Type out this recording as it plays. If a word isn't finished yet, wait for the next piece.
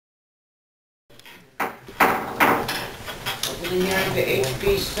the hearing for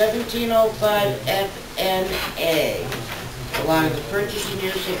HB 1705 FNA, allowing the purchase and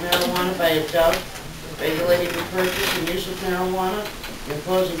use of marijuana by adults, regulating the purchase and use of marijuana,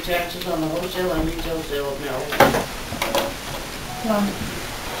 imposing taxes on the wholesale and retail sale of marijuana.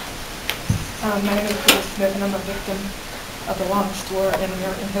 My name is Patricia Smith, and I'm a victim of the longest war in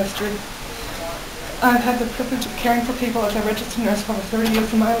American history. I've had the privilege of caring for people as a registered nurse for over 30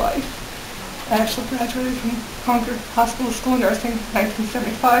 years of my life. I actually graduated from Concord Hospital School of Nursing in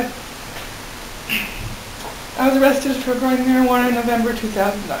 1975. I was arrested for growing marijuana in November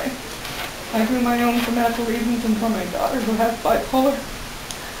 2009. I grew my own for medical reasons and for my daughter who has bipolar.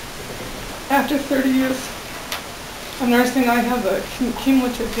 After 30 years of nursing, I have a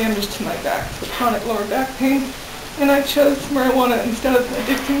cumulative damage to my back, so chronic lower back pain, and I chose marijuana instead of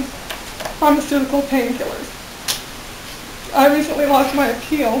addicting pharmaceutical painkillers. I recently lost my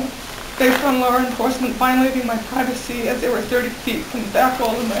appeal based on law enforcement violating my privacy as they were 30 feet from the back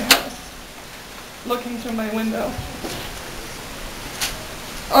wall of my house, looking through my window.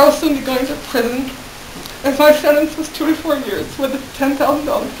 I'll soon be going to prison, as my sentence was 2 to 4 years with a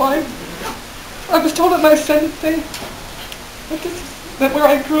 $10,000 fine. I was told at my sentencing that where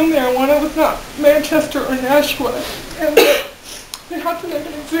I grew marijuana was not Manchester or Nashua, and they had to make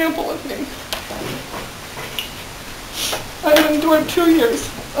an example of me. I have endured 2 years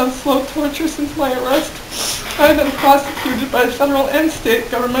of slow torture since my arrest. I have been prosecuted by the federal and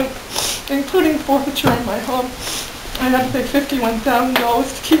state government, including forfeiture in my home. I had to pay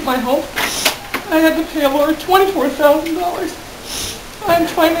 $51,000 to keep my home. I had to pay a lawyer $24,000. I'm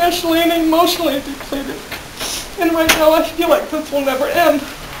financially and emotionally depleted. And right now I feel like this will never end.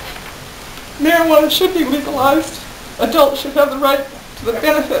 Marijuana should be legalized. Adults should have the right to the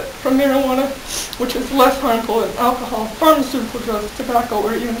benefit from marijuana, which is less harmful than alcohol, pharmaceutical drugs, tobacco,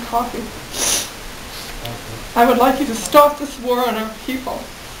 or even coffee. I would like you to stop this war on our people.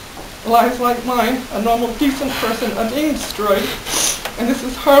 Lives like mine, a normal, decent person, are being destroyed, and this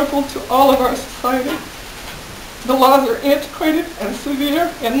is harmful to all of our society. The laws are antiquated and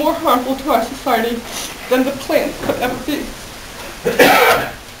severe and more harmful to our society than the plants could ever be.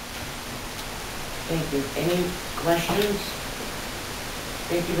 Thank you. Any questions?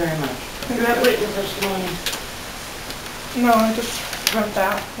 Thank you very much. Congratulations your testimony. No, I just wrote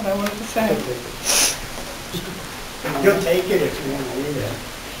that, what I wanted to say. You'll take it if you want to read it.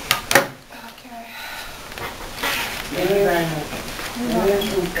 Okay. Thank you very much.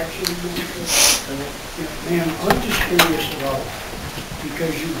 Ma'am, I'm just curious about,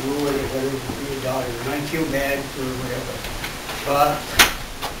 because you grew it, whether it be your daughter, and I feel bad for whatever, but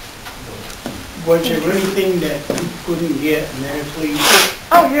was there anything that you couldn't get medically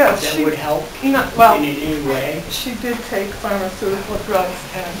Oh, yes. that would help in any way? She did take pharmaceutical drugs,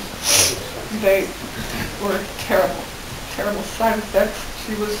 and they were terrible, terrible side effects.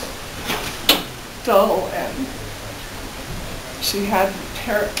 She was dull, and she had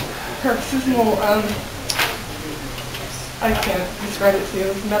paroxysmal, I can't describe it to you,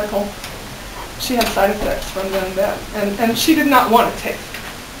 it's medical. She had side effects from them and she did not want to take them.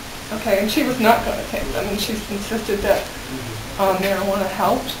 Okay, and she was not going to take them, and she insisted that marijuana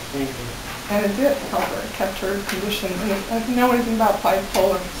helped, and it did help her. It kept her condition. And if you know anything about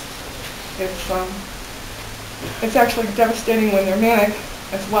bipolar, it's actually devastating when they're manic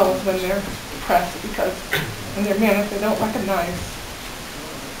as well as when they're depressed, because when they're manic, they don't recognize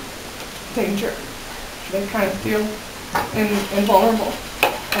danger. They kind of feel invulnerable,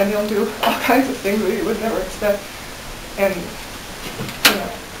 and they'll do all kinds of things that you would never expect, and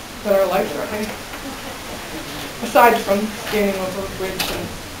that are life-threatening. Aside from skating over a bridge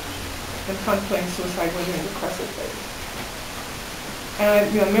and contemplating suicide when they're in a depressive phase. And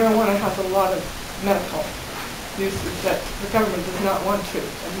marijuana has a lot of medical uses that the government does not want to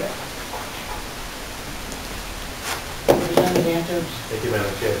admit. Thank you,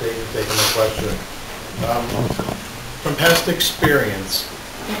 Madam Chair. Thank you for taking my question. From past experience,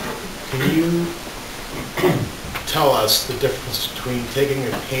 can you tell us the difference between taking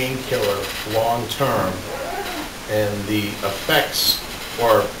a painkiller long-term and the effects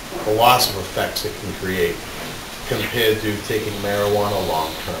or the loss of effects it can create compared to taking marijuana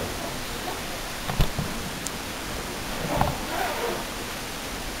long-term?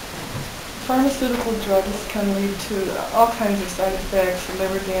 Pharmaceutical drugs can lead to all kinds of side effects,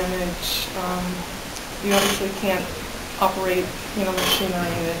 liver damage. You obviously can't operate,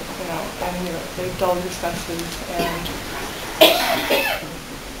 machinery that, and they dull your senses, and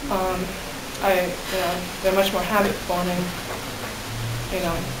they're much more habit forming.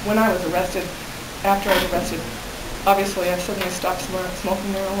 When I was arrested, after I was arrested, obviously I suddenly stopped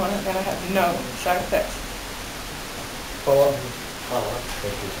smoking marijuana, and I had no side effects. Follow.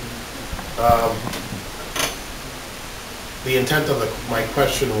 Thank you. The intent of my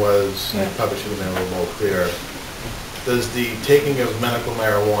question was, I probably should have been a little more clear. Does the taking of medical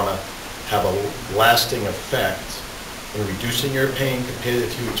marijuana have a lasting effect in reducing your pain compared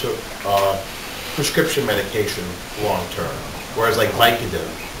if you took prescription medication long-term? Whereas like Vicodin.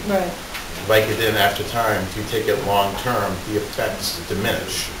 Right. Vicodin, after time, if you take it long-term, the effects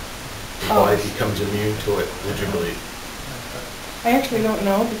diminish. The body becomes immune to it, would you believe? I actually don't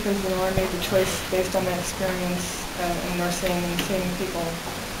know because, I made the choice based on my experience in nursing and seeing people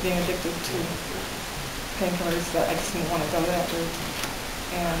being addicted to painkillers that I just didn't want to go that route.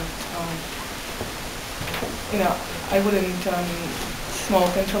 And, I wouldn't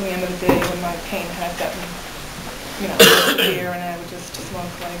smoke until the end of the day when my pain had gotten, severe, and I would just smoke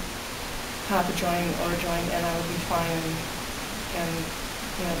like half a joint or a joint, and I would be fine and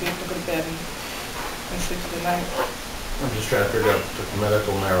be able to go to bed and sleep for the night. I'm just trying to figure out if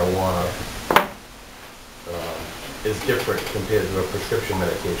medical marijuana is different compared to a prescription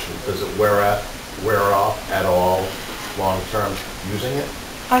medication. Does it wear off at all long-term using it?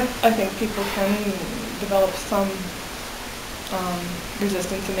 I think people can develop some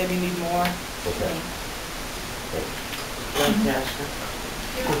resistance and maybe need more. Okay. Fantastic.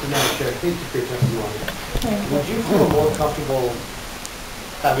 Madam Chair, thank you for your testimony. Thank you. Would you feel more comfortable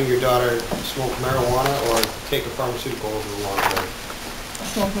having your daughter smoke marijuana or take a pharmaceutical over the long term? I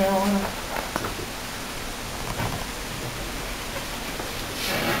smoke marijuana.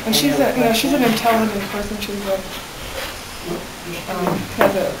 And she's an intelligent person. She's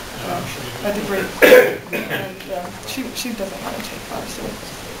has a degree, and she doesn't want to take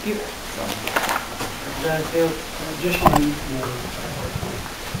pharmaceuticals either. So. Just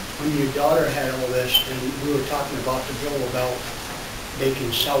when your daughter had all this, and we were talking about the bill about they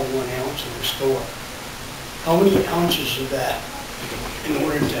can sell 1 ounce in the store, how many ounces of that in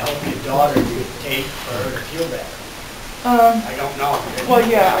order to help your daughter you take for her to feel better? I don't know. Well,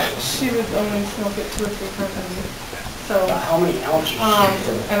 yeah, she would only smoke it 2 or 3 times a week. So. How many ounces?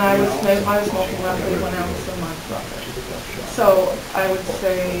 And I was smoking roughly 1 ounce a month. So I would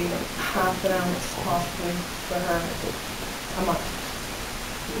say half an ounce possibly for her a month.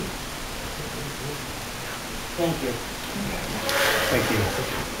 Thank you. Thank you.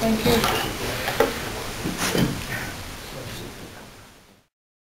 Thank you.